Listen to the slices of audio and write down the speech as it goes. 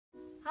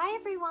Hi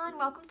everyone,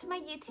 welcome to my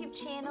YouTube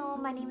channel.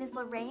 My name is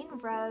Lorraine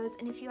Rose,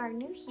 and if you are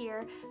new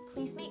here,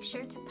 please make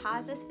sure to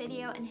pause this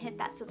video and hit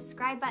that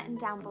subscribe button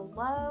down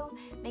below.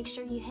 Make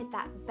sure you hit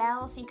that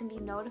bell so you can be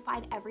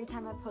notified every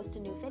time I post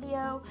a new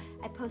video.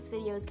 I post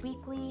videos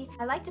weekly.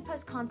 I like to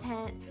post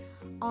content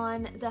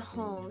on the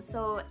home,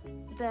 so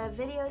the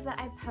videos that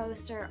I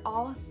post are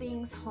all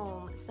things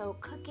home. So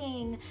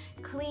cooking,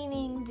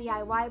 cleaning,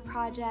 DIY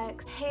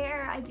projects,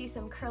 hair, I do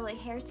some curly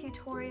hair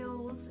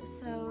tutorials.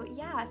 So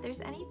yeah, if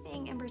there's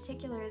anything in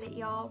particular that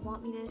y'all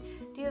want me to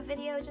do a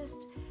video,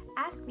 just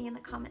ask me in the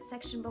comment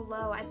section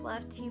below. I'd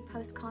love to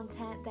post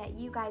content that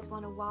you guys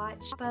want to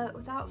watch. But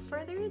without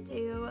further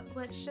ado,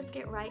 let's just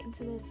get right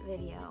into this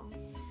video.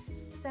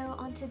 So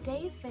on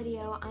today's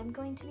video, I'm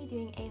going to be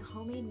doing a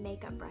homemade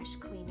makeup brush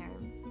cleaner.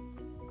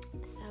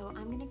 So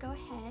I'm gonna go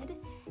ahead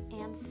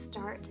and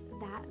start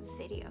that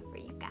video for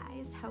you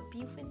guys. Hope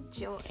you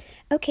enjoy.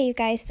 Okay, you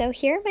guys, so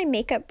here are my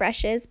makeup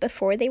brushes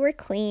before they were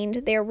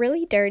cleaned. They're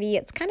really dirty.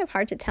 It's kind of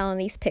hard to tell in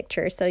these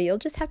pictures, so you'll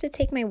just have to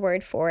take my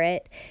word for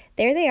it.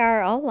 There they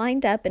are, all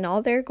lined up in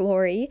all their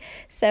glory.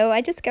 So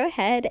I just go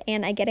ahead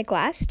and I get a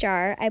glass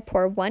jar. I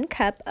pour 1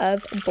 cup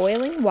of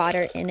boiling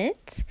water in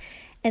it.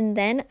 And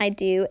then I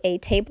do a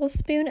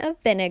tablespoon of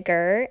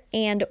vinegar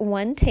and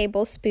 1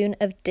 tablespoon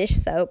of dish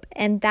soap,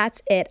 and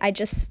that's it. I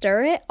just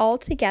stir it all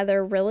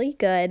together really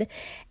good,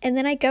 and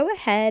then I go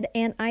ahead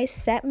and I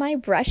set my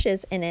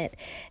brushes in it.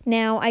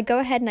 Now I go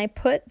ahead and I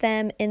put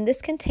them in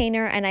this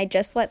container and I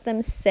just let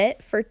them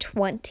sit for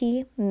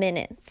 20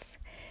 minutes.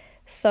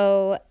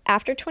 So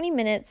after 20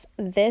 minutes,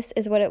 this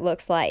is what it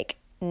looks like.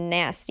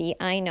 Nasty,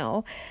 I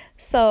know.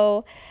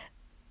 So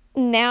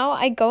now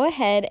I go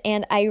ahead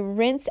and I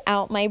rinse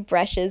out my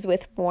brushes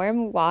with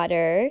warm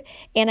water,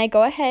 and I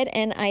go ahead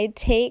and I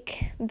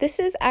take, this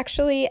is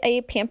actually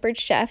a Pampered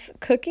Chef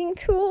cooking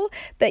tool,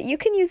 but you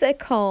can use a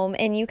comb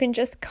and you can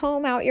just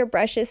comb out your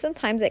brushes.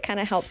 Sometimes it kind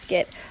of helps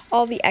get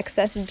all the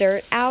excess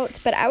dirt out,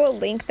 but I will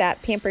link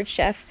that Pampered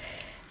Chef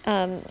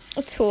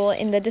tool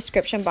in the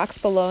description box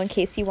below in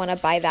case you want to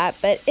buy that.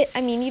 But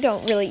I mean, you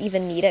don't really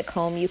even need a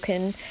comb. You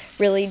can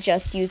really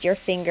just use your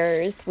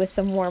fingers with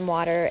some warm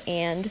water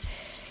and,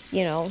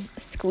 you know,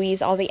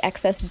 squeeze all the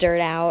excess dirt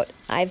out.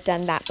 I've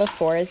done that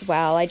before as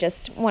well. I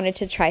just wanted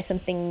to try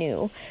something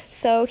new.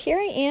 So here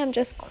I am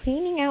just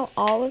cleaning out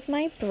all of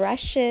my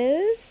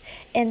brushes,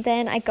 and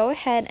then I go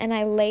ahead and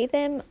I lay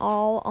them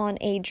all on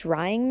a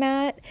drying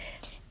mat,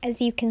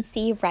 as you can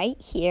see right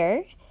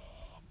here,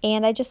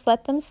 and I just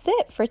let them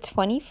sit for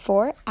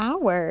 24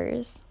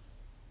 hours.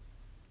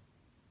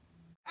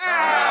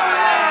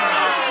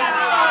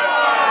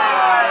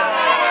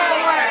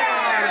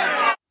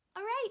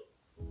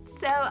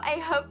 So I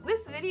hope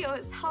this video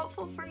is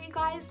helpful for you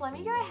guys. Let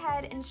me go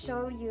ahead and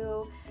show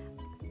you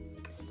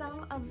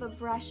some of the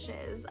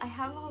brushes. I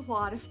have a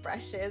lot of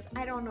brushes.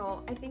 I don't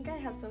know. I think I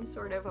have some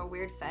sort of a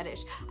weird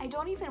fetish. I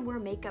don't even wear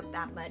makeup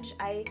that much.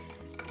 I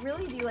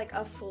really do like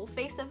a full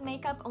face of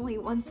makeup only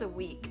once a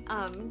week.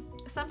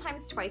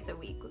 Sometimes twice a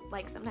week.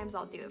 Like sometimes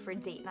I'll do it for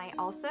date night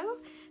also,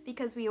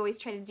 because we always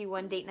try to do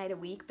 1 date night a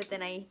week, but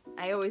then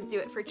I always do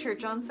it for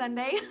church on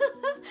Sunday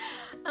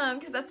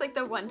because that's like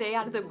the 1 day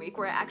out of the week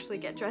where I actually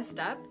get dressed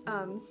up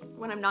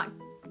when I'm not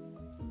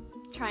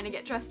trying to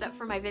get dressed up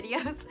for my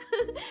videos.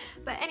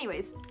 But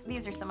anyways,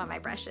 these are some of my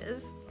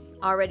brushes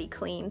already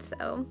cleaned,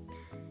 so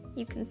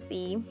you can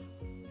see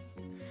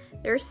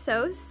they're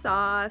so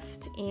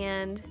soft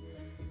and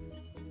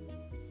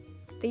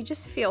they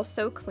just feel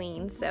so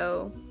clean.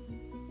 So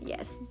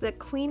yes, the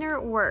cleaner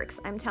works.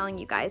 I'm telling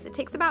you guys, it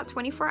takes about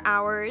 24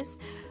 hours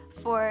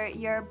for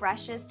your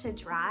brushes to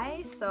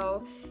dry.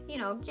 So, you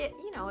know,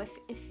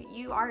 if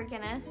you are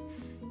gonna,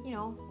 you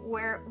know,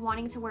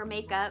 wanting to wear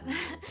makeup,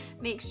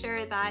 make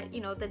sure that,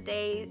 you know, the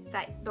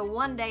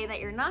 1 day that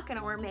you're not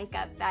gonna wear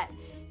makeup, that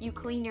you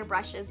clean your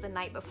brushes the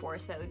night before,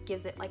 so it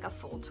gives it like a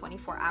full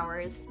 24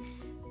 hours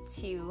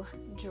to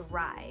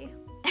dry.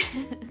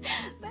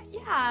 But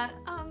yeah,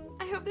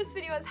 I hope this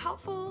video is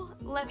helpful.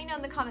 Let me know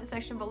in the comment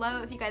section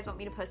below if you guys want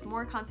me to post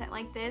more content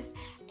like this.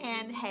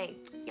 And hey,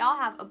 y'all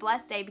have a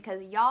blessed day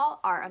because y'all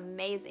are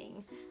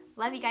amazing.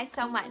 Love you guys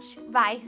so much. Bye.